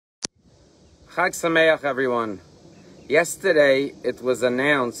Chag Sameach, everyone. Yesterday, it was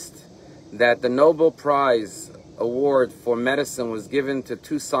announced that the Nobel Prize award for medicine was given to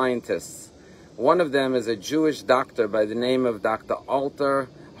two scientists. One of them is a Jewish doctor by the name of Dr.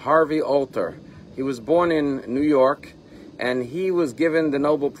 Harvey. He was born in New York, and he was given the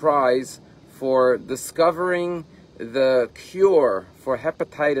Nobel Prize for discovering the cure for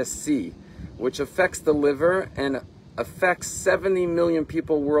hepatitis C, which affects the liver and affects 70 million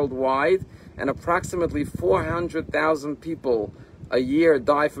people worldwide, and approximately 400,000 people a year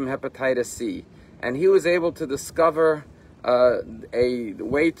die from hepatitis C. And he was able to discover a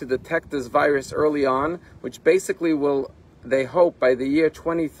way to detect this virus early on, which basically will, they hope, by the year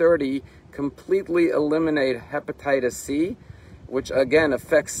 2030, completely eliminate hepatitis C, which again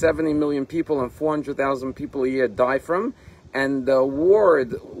affects 70 million people and 400,000 people a year die from. And the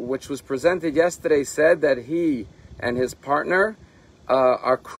award, which was presented yesterday, said that he and his partner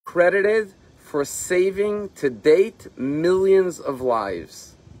are credited for saving, to date, millions of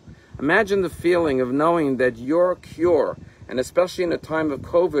lives. Imagine the feeling of knowing that your cure, and especially in a time of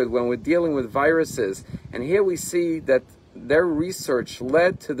COVID when we're dealing with viruses, and here we see that their research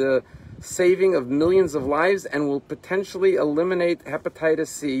led to the saving of millions of lives and will potentially eliminate hepatitis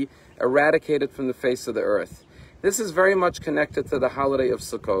C, eradicate it from the face of the earth. This is very much connected to the holiday of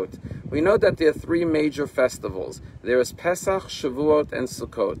Sukkot. We know that there are three major festivals. There is Pesach, Shavuot, and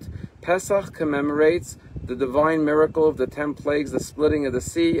Sukkot. Pesach commemorates the divine miracle of the 10 plagues, the splitting of the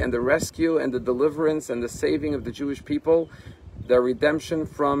sea, and the rescue and the deliverance and the saving of the Jewish people, their redemption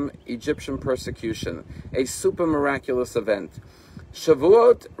from Egyptian persecution. A super miraculous event.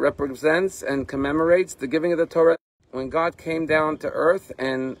 Shavuot represents and commemorates the giving of the Torah, when God came down to earth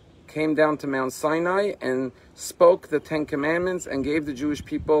and came down to Mount Sinai and spoke the 10 Commandments and gave the Jewish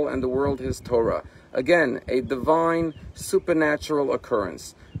people and the world his Torah. Again, a divine, supernatural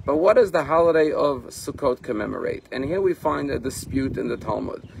occurrence. But what does the holiday of Sukkot commemorate? And here we find a dispute in the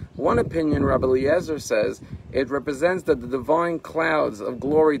Talmud. One opinion, Rabbi Eliezer says, it represents the divine clouds of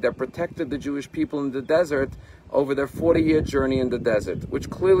glory that protected the Jewish people in the desert over their 40-year journey in the desert, which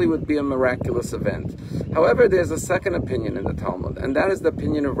clearly would be a miraculous event. However, there's a second opinion in the Talmud, and that is the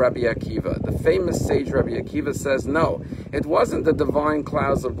opinion of Rabbi Akiva. The famous sage Rabbi Akiva says, no, it wasn't the divine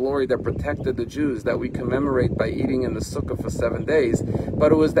clouds of glory that protected the Jews that we commemorate by eating in the sukkah for 7 days,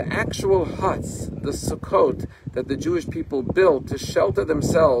 but it was the actual huts, the sukkot, that the Jewish people built to shelter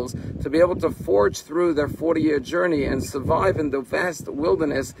themselves, to be able to forge through their 40-year journey and survive in the vast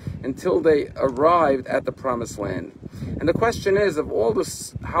wilderness until they arrived at the promised land. And the question is, if all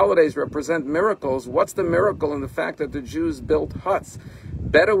the holidays represent miracles, what's the miracle in the fact that the Jews built huts?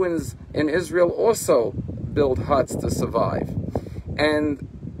 Bedouins in Israel also built huts to survive. And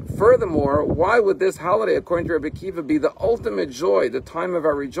furthermore, why would this holiday, according to Rabbi Akiva, be the ultimate joy, the time of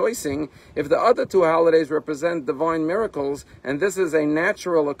our rejoicing, if the other two holidays represent divine miracles, and this is a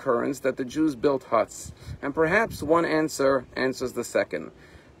natural occurrence that the Jews built huts? And perhaps one answer answers the second.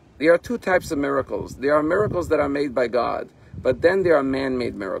 There are two types of miracles. There are miracles that are made by God, but then there are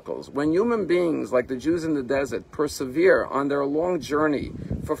man-made miracles. When human beings, like the Jews in the desert, persevere on their long journey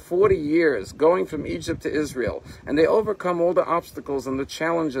for 40 years, going from Egypt to Israel, and they overcome all the obstacles and the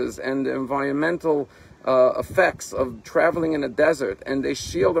challenges and the environmental effects of traveling in a desert, and they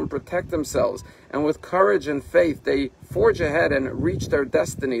shield and protect themselves, and with courage and faith they forge ahead and reach their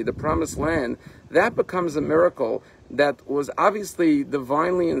destiny, the promised land, that becomes a miracle that was obviously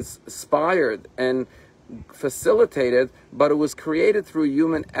divinely inspired and facilitated, but it was created through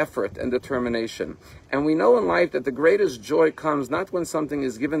human effort and determination. And we know in life that the greatest joy comes not when something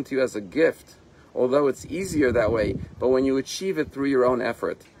is given to you as a gift, although it's easier that way, but when you achieve it through your own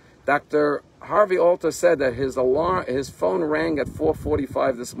effort. Dr. Harvey said that his phone rang at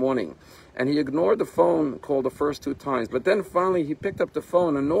 4:45 this morning, and he ignored the phone call the first 2 times, but then finally he picked up the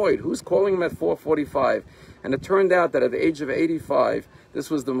phone annoyed. Who's calling him at 4:45? And it turned out that at the age of 85, this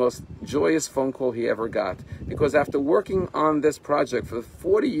was the most joyous phone call he ever got, because after working on this project for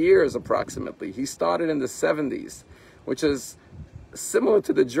 40 years approximately, he started in the 70s, which is similar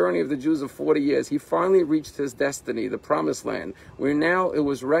to the journey of the Jews of 40 years, he finally reached his destiny, the promised land, where now it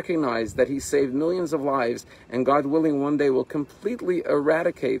was recognized that he saved millions of lives, and God willing, one day will completely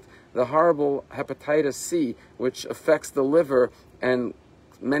eradicate the horrible hepatitis C, which affects the liver, and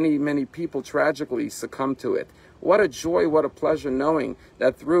many, many people tragically succumb to it. What a joy, what a pleasure knowing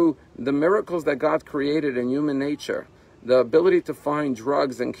that through the miracles that God created in human nature, the ability to find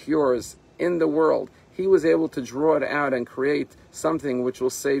drugs and cures in the world, he was able to draw it out and create something which will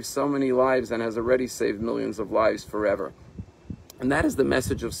save so many lives and has already saved millions of lives forever. And that is the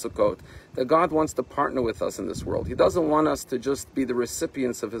message of Sukkot, that God wants to partner with us in this world. He doesn't want us to just be the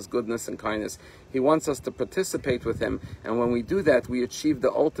recipients of His goodness and kindness. He wants us to participate with Him. And when we do that, we achieve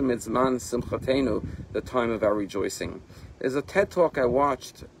the ultimate Zman Simchatenu, the time of our rejoicing. There's a TED Talk I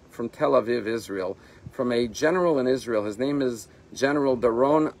watched from Tel Aviv, Israel, from a general in Israel. His name is General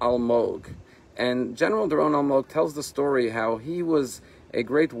Doron Almog. And General Doron Almog tells the story how he was a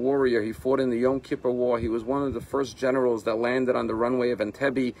great warrior. He fought in the Yom Kippur War. He was one of the first generals that landed on the runway of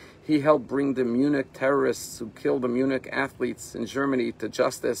Entebbe. He helped bring the Munich terrorists who killed the Munich athletes in Germany to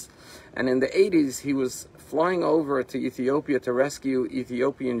justice. And in the 80s, he was flying over to Ethiopia to rescue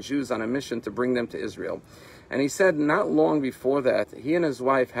Ethiopian Jews on a mission to bring them to Israel. And he said not long before that, he and his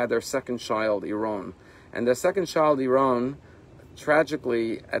wife had their second child, Iran. And their second child, Iran,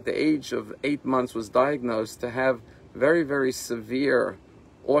 tragically, at the age of 8 months, was diagnosed to have very, very severe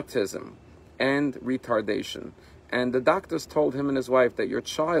autism and retardation. And the doctors told him and his wife that your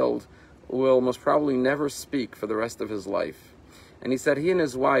child will most probably never speak for the rest of his life. And he said he and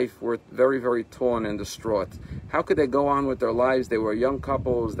his wife were very, very torn and distraught. How could they go on with their lives? They were young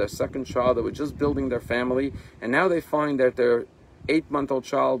couples, their second child, they were just building their family, and now they find that their 8-month-old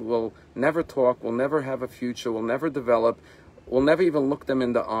child will never talk, will never have a future, will never develop, will never even look them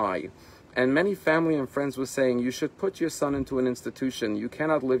in the eye. And many family and friends were saying, you should put your son into an institution. You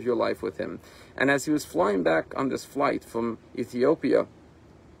cannot live your life with him. And as he was flying back on this flight from Ethiopia,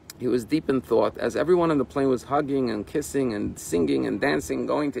 he was deep in thought. As everyone on the plane was hugging and kissing and singing and dancing,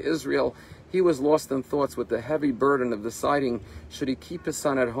 going to Israel, he was lost in thoughts with the heavy burden of deciding, should he keep his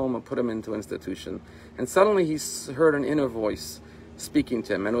son at home or put him into an institution? And suddenly he heard an inner voice speaking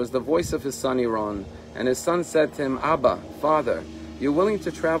to him, and it was the voice of his son, Iran. And his son said to him, Abba, Father, you're willing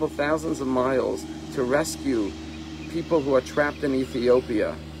to travel thousands of miles to rescue people who are trapped in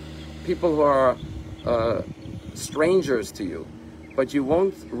Ethiopia, people who are strangers to you, but you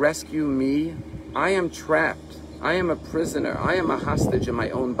won't rescue me? I am trapped. I am a prisoner. I am a hostage in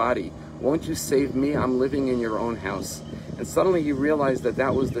my own body. Won't you save me? I'm living in your own house. And suddenly he realized that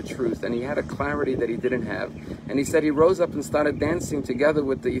that was the truth, and he had a clarity that he didn't have. And he said he rose up and started dancing together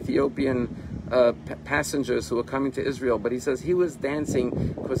with the Ethiopian passengers who were coming to Israel. But he says he was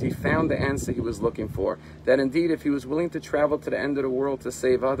dancing because he found the answer he was looking for. That indeed, if he was willing to travel to the end of the world to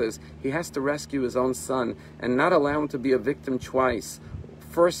save others, he has to rescue his own son and not allow him to be a victim twice.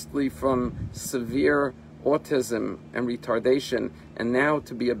 Firstly, from severe autism and retardation, and now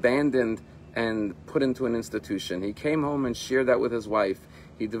to be abandoned and put into an institution. He came home and shared that with his wife.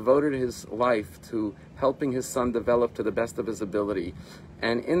 He devoted his life to helping his son develop to the best of his ability.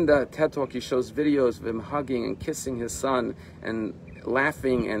 And in the TED Talk, he shows videos of him hugging and kissing his son and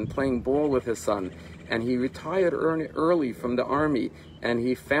laughing and playing ball with his son. And he retired early from the army, and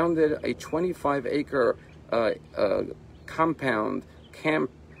he founded a 25-acre compound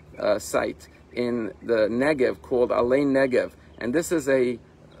camp site in the Negev called Alei Negev. And this is a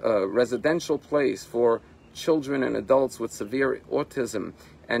residential place for children and adults with severe autism.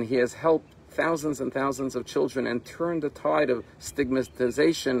 And he has helped thousands and thousands of children and turned the tide of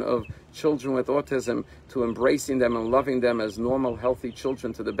stigmatization of children with autism to embracing them and loving them as normal, healthy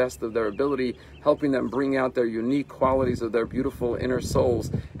children to the best of their ability, helping them bring out their unique qualities of their beautiful inner souls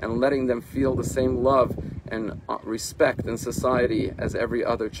and letting them feel the same love and respect in society as every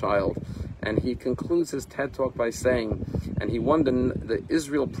other child. And he concludes his TED Talk by saying, and he won the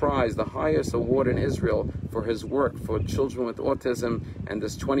Israel Prize, the highest award in Israel, for his work for children with autism and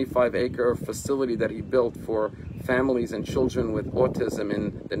this 25-acre facility that he built for families and children with autism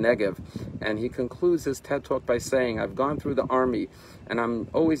in the Negev. And he concludes his TED Talk by saying, I've gone through the army and I'm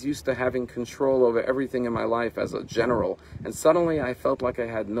always used to having control over everything in my life as a general. And suddenly I felt like I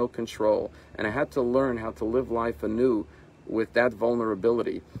had no control, and I had to learn how to live life anew with that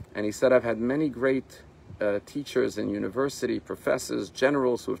vulnerability. And he said, I've had many great teachers in university, professors,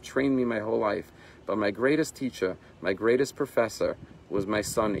 generals who have trained me my whole life. But my greatest teacher, my greatest professor was my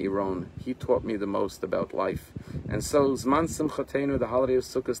son, Iran. He taught me the most about life. And so Zman Simchatenu, the holiday of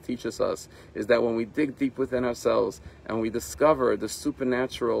Sukkot, teaches us is that when we dig deep within ourselves and we discover the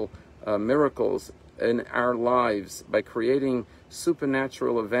supernatural miracles in our lives by creating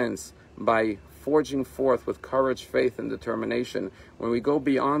supernatural events, by forging forth with courage, faith, and determination, when we go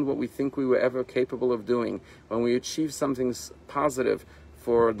beyond what we think we were ever capable of doing, when we achieve something positive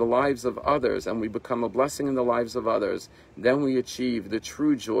for the lives of others and we become a blessing in the lives of others, then we achieve the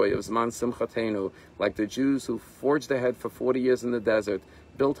true joy of Zman Simchatenu, like the Jews who forged ahead for 40 years in the desert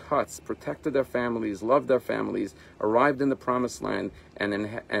built huts, protected their families, loved their families, arrived in the promised land,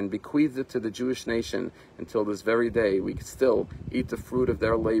 and bequeathed it to the Jewish nation until this very day. We can still eat the fruit of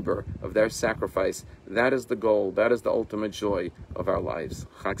their labor, of their sacrifice. That is the goal. That is the ultimate joy of our lives.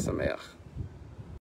 Chag Sameach.